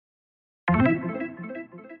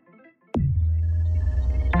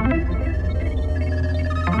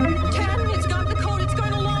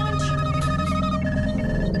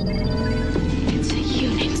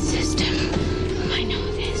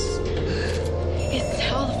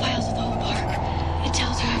It's all the files of the whole park. It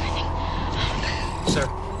tells her everything. Sir,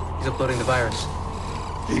 he's uploading the virus.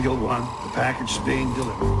 Eagle One, the package is being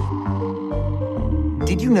delivered.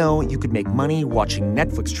 Did you know you could make money watching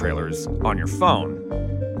Netflix trailers on your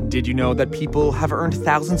phone? Did you know that people have earned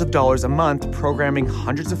thousands of dollars a month programming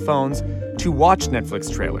hundreds of phones to watch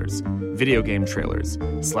Netflix trailers, video game trailers,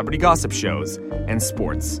 celebrity gossip shows, and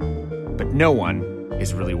sports? But no one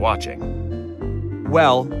is really watching.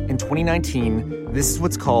 Well, in 2019, this is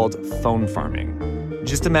what's called phone farming.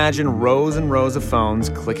 Just imagine rows and rows of phones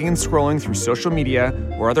clicking and scrolling through social media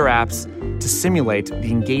or other apps to simulate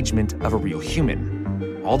the engagement of a real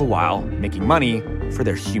human, all the while making money for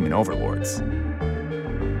their human overlords.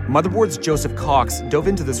 Motherboard's Joseph Cox dove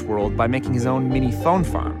into this world by making his own mini phone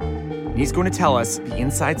farm. And he's going to tell us the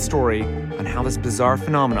inside story on how this bizarre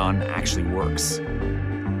phenomenon actually works.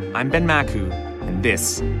 I'm Ben Maku, and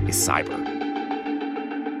this is Cyber.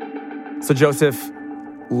 So Joseph,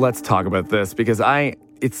 let's talk about this because it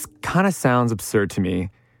kind of sounds absurd to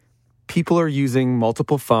me. People are using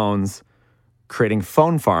multiple phones, creating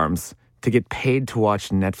phone farms to get paid to watch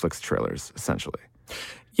Netflix trailers, essentially.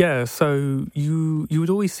 Yeah, so you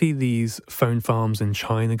would always see these phone farms in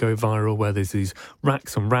China go viral where there's these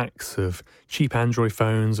racks and racks of cheap Android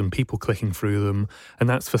phones and people clicking through them. And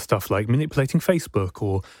that's for stuff like manipulating Facebook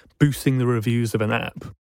or boosting the reviews of an app.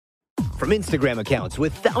 From Instagram accounts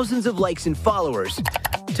with thousands of likes and followers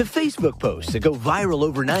to Facebook posts that go viral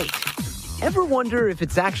overnight. Ever wonder if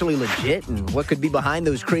it's actually legit and what could be behind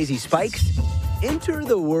those crazy spikes? Enter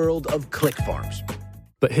the world of click farms.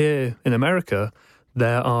 But here in America,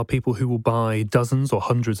 there are people who will buy dozens or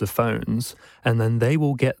hundreds of phones, and then they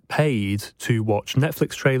will get paid to watch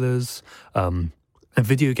Netflix trailers, a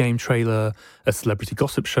video game trailer, a celebrity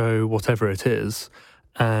gossip show, whatever it is,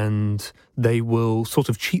 and they will sort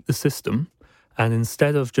of cheat the system. And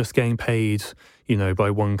instead of just getting paid,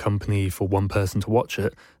 by one company for one person to watch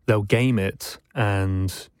it, they'll game it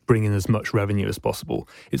and bring in as much revenue as possible.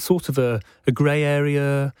 It's sort of a grey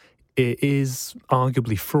area. It is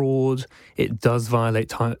arguably fraud. It does violate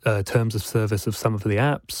terms of service of some of the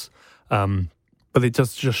apps. But it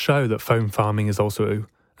does just show that phone farming is also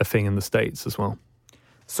a thing in the States as well.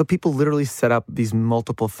 So people literally set up these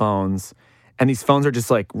multiple phones, and these phones are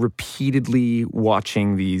just like repeatedly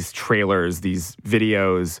watching these trailers, these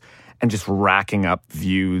videos, and just racking up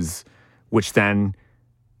views, which then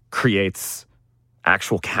creates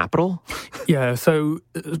actual capital? Yeah, so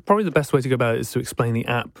probably the best way to go about it is to explain the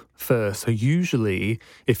app first. So usually,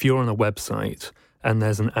 if you're on a website and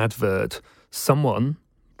there's an advert, someone,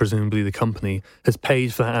 presumably the company, has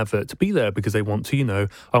paid for that advert to be there because they want to,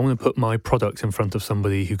 I want to put my product in front of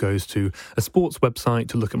somebody who goes to a sports website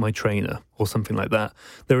to look at my trainer or something like that.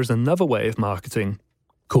 There is another way of marketing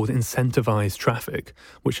called incentivized traffic,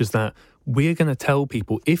 which is that we're going to tell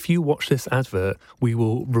people, if you watch this advert, we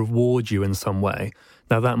will reward you in some way.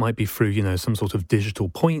 Now, that might be through, some sort of digital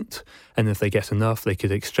point, and if they get enough, they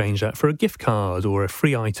could exchange that for a gift card or a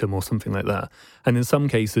free item or something like that. And in some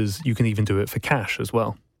cases, you can even do it for cash as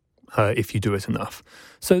well, if you do it enough.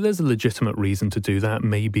 So there's a legitimate reason to do that.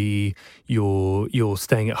 Maybe you're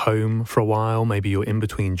staying at home for a while, maybe you're in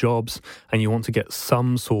between jobs, and you want to get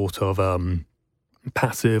some sort of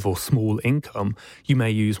passive or small income. You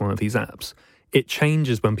may use one of these apps. It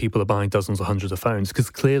changes when people are buying dozens or hundreds of phones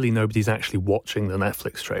because clearly nobody's actually watching the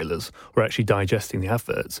Netflix trailers or actually digesting the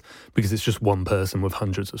adverts because it's just one person with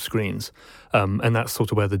hundreds of screens. And that's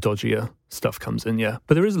sort of where the dodgier stuff comes in, yeah.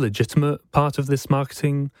 But there is a legitimate part of this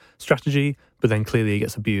marketing strategy, but then clearly it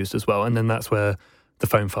gets abused as well. And then that's where the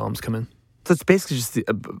phone farms come in. So it's basically just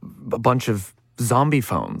a bunch of zombie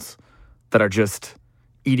phones that are just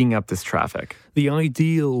eating up this traffic. The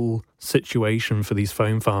ideal situation for these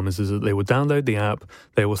phone farmers is that they will download the app,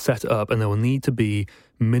 they will set it up, and there will need to be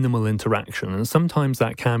minimal interaction. And sometimes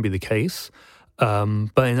that can be the case,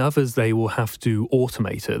 but in others, they will have to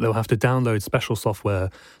automate it. They'll have to download special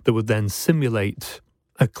software that would then simulate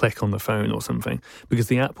a click on the phone or something, because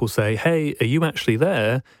the app will say, hey, are you actually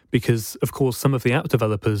there? Because, of course, some of the app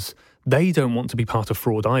developers, they don't want to be part of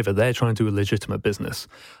fraud either. They're trying to do a legitimate business.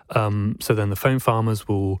 So then the phone farmers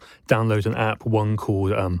will download an app, one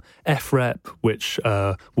called FREP, which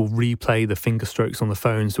will replay the finger strokes on the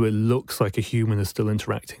phone so it looks like a human is still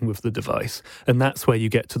interacting with the device. And that's where you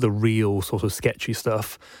get to the real sort of sketchy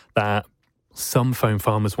stuff that some phone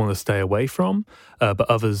farmers want to stay away from, but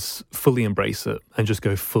others fully embrace it and just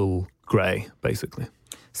go full grey, basically.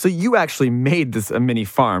 So you actually made a mini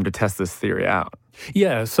farm to test this theory out.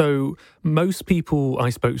 Yeah, so most people I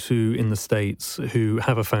spoke to in the States who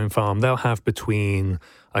have a phone farm, they'll have between,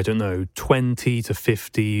 20 to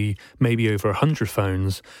 50, maybe over 100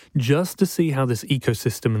 phones, just to see how this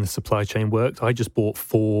ecosystem and the supply chain worked. I just bought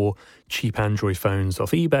 4 cheap Android phones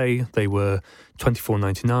off eBay. They were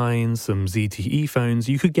 $24.99, some ZTE phones.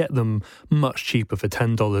 You could get them much cheaper for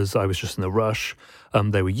 $10. I was just in a rush.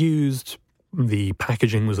 They were used. The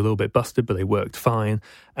packaging was a little bit busted, but they worked fine.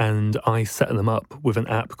 And I set them up with an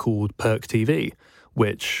app called Perk TV,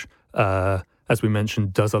 which, as we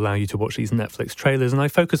mentioned, does allow you to watch these Netflix trailers. And I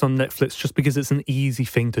focus on Netflix just because it's an easy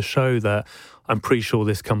thing to show that I'm pretty sure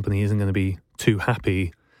this company isn't going to be too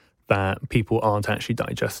happy that people aren't actually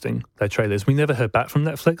digesting their trailers. We never heard back from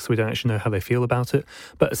Netflix, so we don't actually know how they feel about it.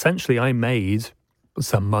 But essentially, I made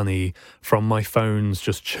some money from my phones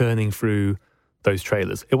just churning through those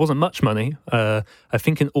trailers. It wasn't much money. I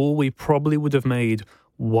think in all we probably would have made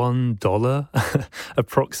 $1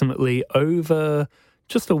 approximately over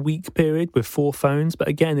just a week period with 4 phones. But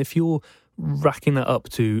again, if you're racking that up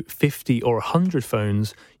to 50 or 100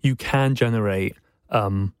 phones, you can generate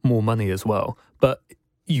more money as well. But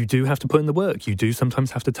you do have to put in the work. You do sometimes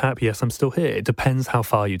have to tap, yes, I'm still here. It depends how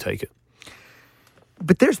far you take it.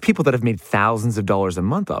 But there's people that have made thousands of dollars a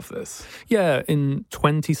month off this. Yeah, in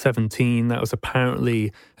 2017, that was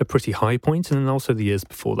apparently a pretty high point, and then also the years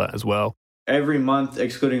before that as well. Every month,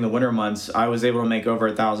 excluding the winter months, I was able to make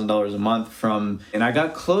over $1,000 a month and I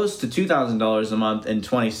got close to $2,000 a month in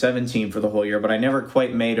 2017 for the whole year, but I never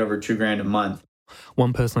quite made over $2,000 a month.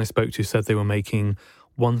 One person I spoke to said they were making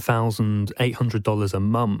 $1,800 a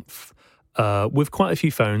month with quite a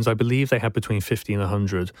few phones. I believe they had between 50 and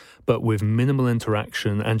 100, but with minimal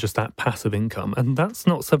interaction and just that passive income. And that's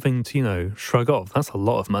not something to, shrug off. That's a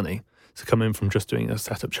lot of money to come in from just doing a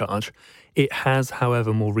setup charge. It has,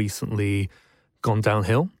 however, more recently gone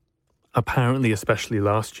downhill. Apparently, especially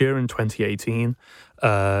last year in 2018,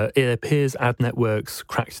 it appears ad networks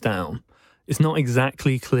cracked down. It's not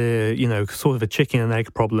exactly clear, sort of a chicken and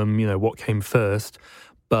egg problem, what came first,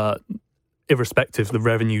 but irrespective, the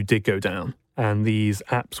revenue did go down and these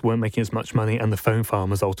apps weren't making as much money and the phone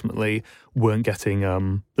farmers ultimately weren't getting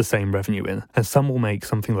the same revenue in. And some will make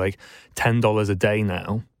something like $10 a day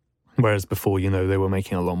now, whereas before, they were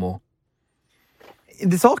making a lot more.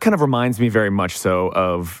 This all kind of reminds me very much so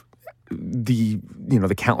of the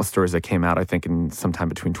countless stories that came out, I think, in sometime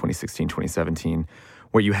between 2016 and 2017,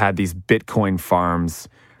 where you had these Bitcoin farms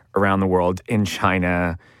around the world, in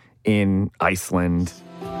China, in Iceland.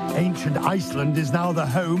 Ancient Iceland is now the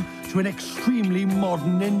home to an extremely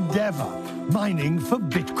modern endeavor, mining for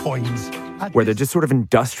bitcoins. Where they just sort of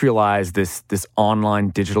industrialized this online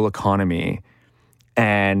digital economy,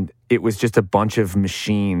 and it was just a bunch of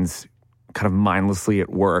machines kind of mindlessly at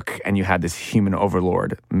work, and you had this human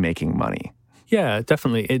overlord making money. Yeah,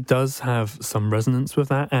 definitely. It does have some resonance with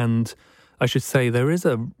that, and I should say there is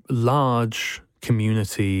a large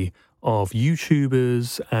community of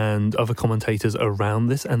YouTubers and other commentators around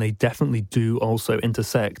this, and they definitely do also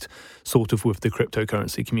intersect sort of with the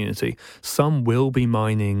cryptocurrency community. Some will be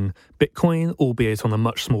mining Bitcoin, albeit on a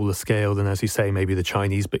much smaller scale than, as you say, maybe the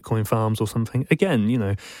Chinese Bitcoin farms or something. Again,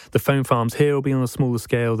 the phone farms here will be on a smaller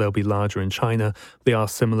scale. They'll be larger in China. They are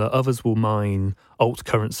similar. Others will mine alt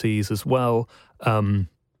currencies as well.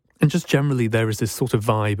 And just generally, there is this sort of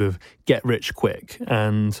vibe of get rich quick.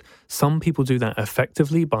 And some people do that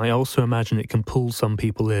effectively, but I also imagine it can pull some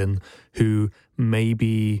people in who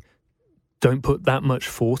maybe don't put that much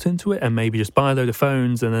thought into it and maybe just buy a load of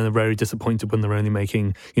phones and then are very disappointed when they're only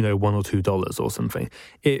making, $1 or $2 or something.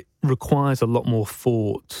 It requires a lot more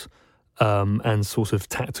thought and sort of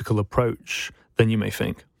tactical approach than you may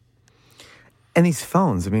think. And these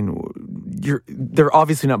phones, they're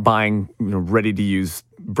obviously not buying ready-to-use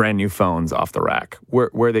brand new phones off the rack. Where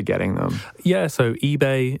are they getting them? Yeah, so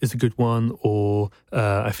eBay is a good one, or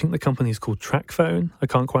I think the company is called TrackPhone. I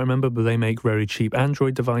can't quite remember, but they make very cheap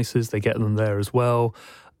Android devices. They get them there as well.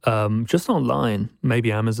 Just online, maybe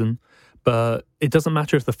Amazon. But it doesn't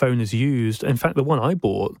matter if the phone is used. In fact, the one I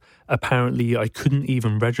bought, apparently I couldn't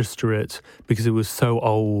even register it because it was so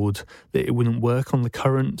old that it wouldn't work on the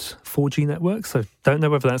current 4G network. So I don't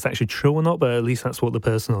know whether that's actually true or not, but at least that's what the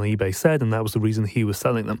person on eBay said, and that was the reason he was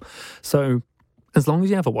selling them. So as long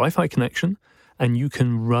as you have a Wi-Fi connection and you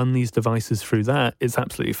can run these devices through that, it's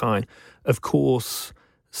absolutely fine. Of course,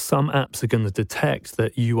 some apps are going to detect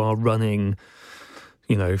that you are running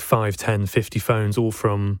 5, 10, 50 phones all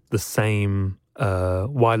from the same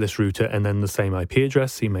wireless router and then the same IP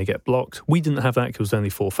address, so you may get blocked. We didn't have that because it was only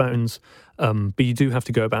 4 phones, but you do have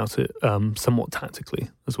to go about it somewhat tactically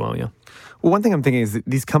as well, yeah. Well, one thing I'm thinking is that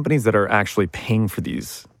these companies that are actually paying for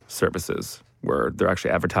these services, where they're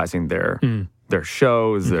actually advertising their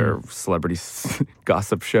shows, their celebrity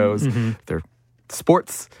gossip shows, their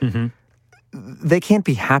sports, they can't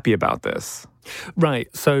be happy about this. Right.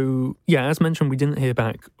 So, yeah, as mentioned, we didn't hear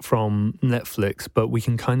back from Netflix, but we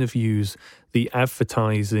can kind of use the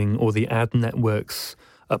advertising or the ad networks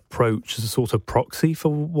approach as a sort of proxy for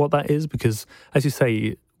what that is, because, as you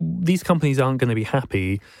say, these companies aren't going to be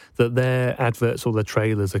happy that their adverts or their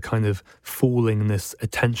trailers are kind of falling in this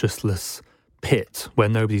attentionless pit where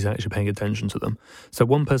nobody's actually paying attention to them. So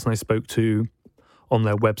one person I spoke to on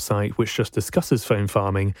their website, which just discusses phone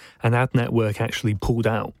farming, an ad network actually pulled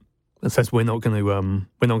out and says we're not going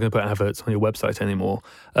to put adverts on your website anymore.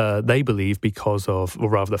 They believe because of, or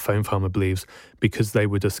rather the phone farmer believes, because they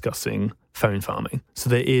were discussing phone farming. So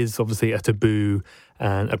there is obviously a taboo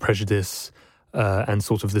and a prejudice and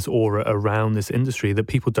sort of this aura around this industry that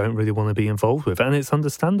people don't really want to be involved with. And it's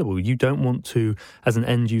understandable. You don't want to, as an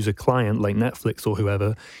end user client like Netflix or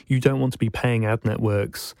whoever, you don't want to be paying ad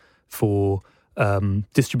networks for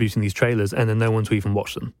distributing these trailers and then no one to even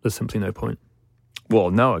watch them. There's simply no point. Well,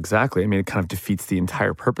 no, exactly. I mean, it kind of defeats the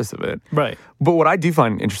entire purpose of it. Right. But what I do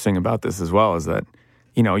find interesting about this as well is that,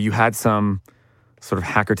 you know, you had some sort of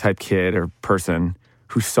hacker type kid or person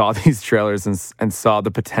who saw these trailers and saw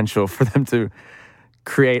the potential for them to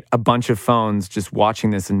create a bunch of phones just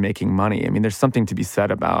watching this and making money. I mean, there's something to be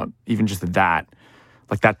said about even just that,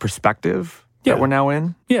 like that perspective that we're now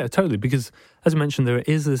in. Yeah, totally. Because as I mentioned, there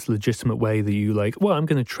is this legitimate way that you well, I'm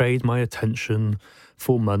going to trade my attention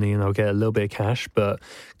for money and I'll get a little bit of cash. But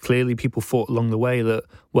clearly people thought along the way that,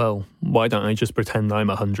 well, why don't I just pretend I'm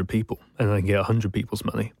 100 people and I can get 100 people's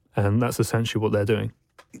money? And that's essentially what they're doing.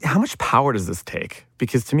 How much power does this take?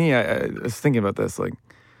 Because to me, I was thinking about this,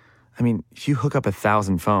 I mean, if you hook up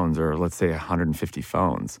 1,000 phones or let's say 150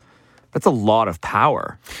 phones, that's a lot of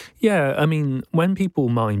power. Yeah, I mean, when people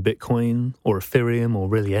mine Bitcoin or Ethereum or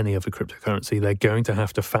really any other cryptocurrency, they're going to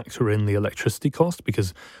have to factor in the electricity cost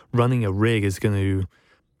because running a rig is going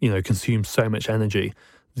to, consume so much energy.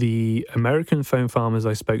 The American phone farmers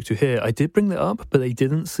I spoke to here, I did bring that up, but they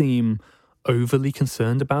didn't seem overly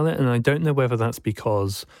concerned about it. And I don't know whether that's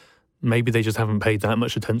because maybe they just haven't paid that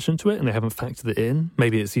much attention to it and they haven't factored it in.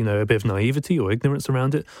 Maybe it's, a bit of naivety or ignorance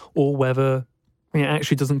around it, or whether it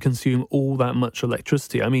actually doesn't consume all that much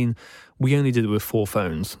electricity. I mean, we only did it with 4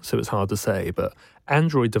 phones, so it's hard to say, but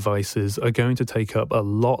Android devices are going to take up a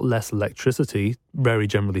lot less electricity, very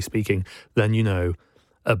generally speaking, than,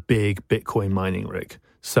 a big Bitcoin mining rig.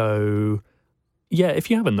 So, yeah,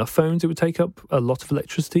 if you have enough phones, it would take up a lot of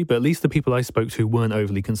electricity, but at least the people I spoke to weren't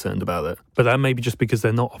overly concerned about it. But that may be just because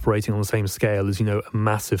they're not operating on the same scale as, a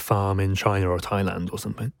massive farm in China or Thailand or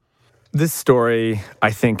something. This story,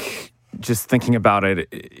 I think, just thinking about it,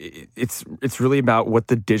 it's really about what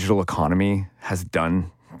the digital economy has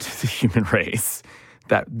done to the human race.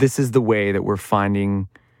 That this is the way that we're finding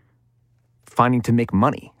to make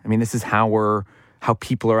money. I mean, this is how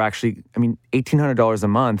people are actually, $1,800 a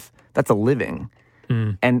month, that's a living.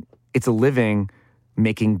 And it's a living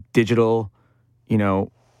making digital,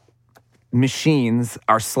 machines,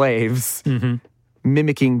 our slaves,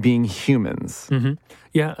 mimicking being humans.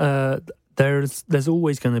 Yeah, there's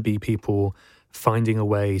always going to be people finding a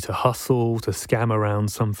way to hustle, to scam around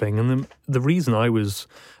something. And the reason I was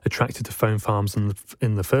attracted to phone farms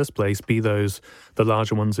in the first place, be those the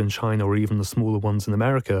larger ones in China or even the smaller ones in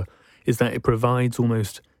America, is that it provides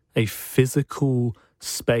almost a physical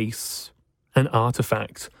space, an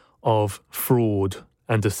artifact of fraud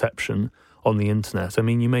and deception on the internet. I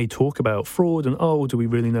mean, you may talk about fraud and, do we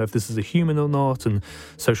really know if this is a human or not, and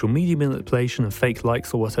social media manipulation and fake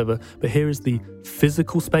likes or whatever, but here is the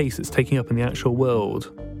physical space it's taking up in the actual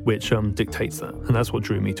world, which dictates that, and that's what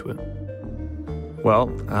drew me to it.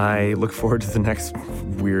 Well, I look forward to the next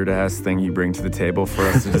weird-ass thing you bring to the table for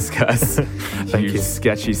us to discuss. Thank you.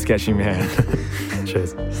 Sketchy man.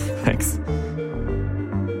 Cheers. Thanks.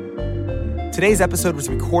 Today's episode was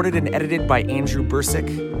recorded and edited by Andrew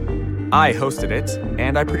Bursick. I hosted it,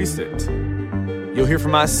 and I produced it. You'll hear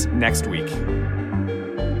from us next week.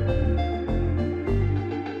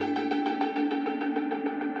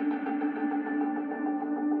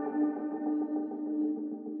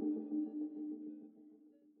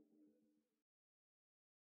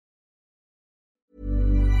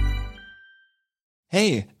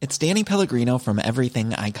 Hey, it's Danny Pellegrino from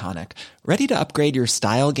Everything Iconic. Ready to upgrade your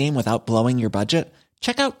style game without blowing your budget?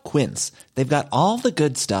 Check out Quince. They've got all the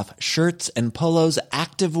good stuff, shirts and polos,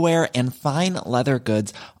 activewear, and fine leather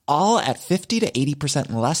goods, all at 50 to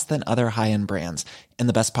 80% less than other high-end brands. And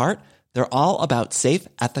the best part? They're all about safe,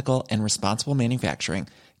 ethical, and responsible manufacturing.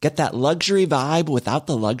 Get that luxury vibe without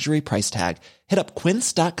the luxury price tag. Hit up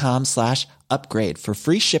quince.com/upgrade for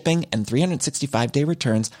free shipping and 365-day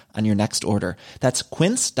returns on your next order. That's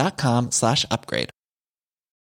quince.com/upgrade.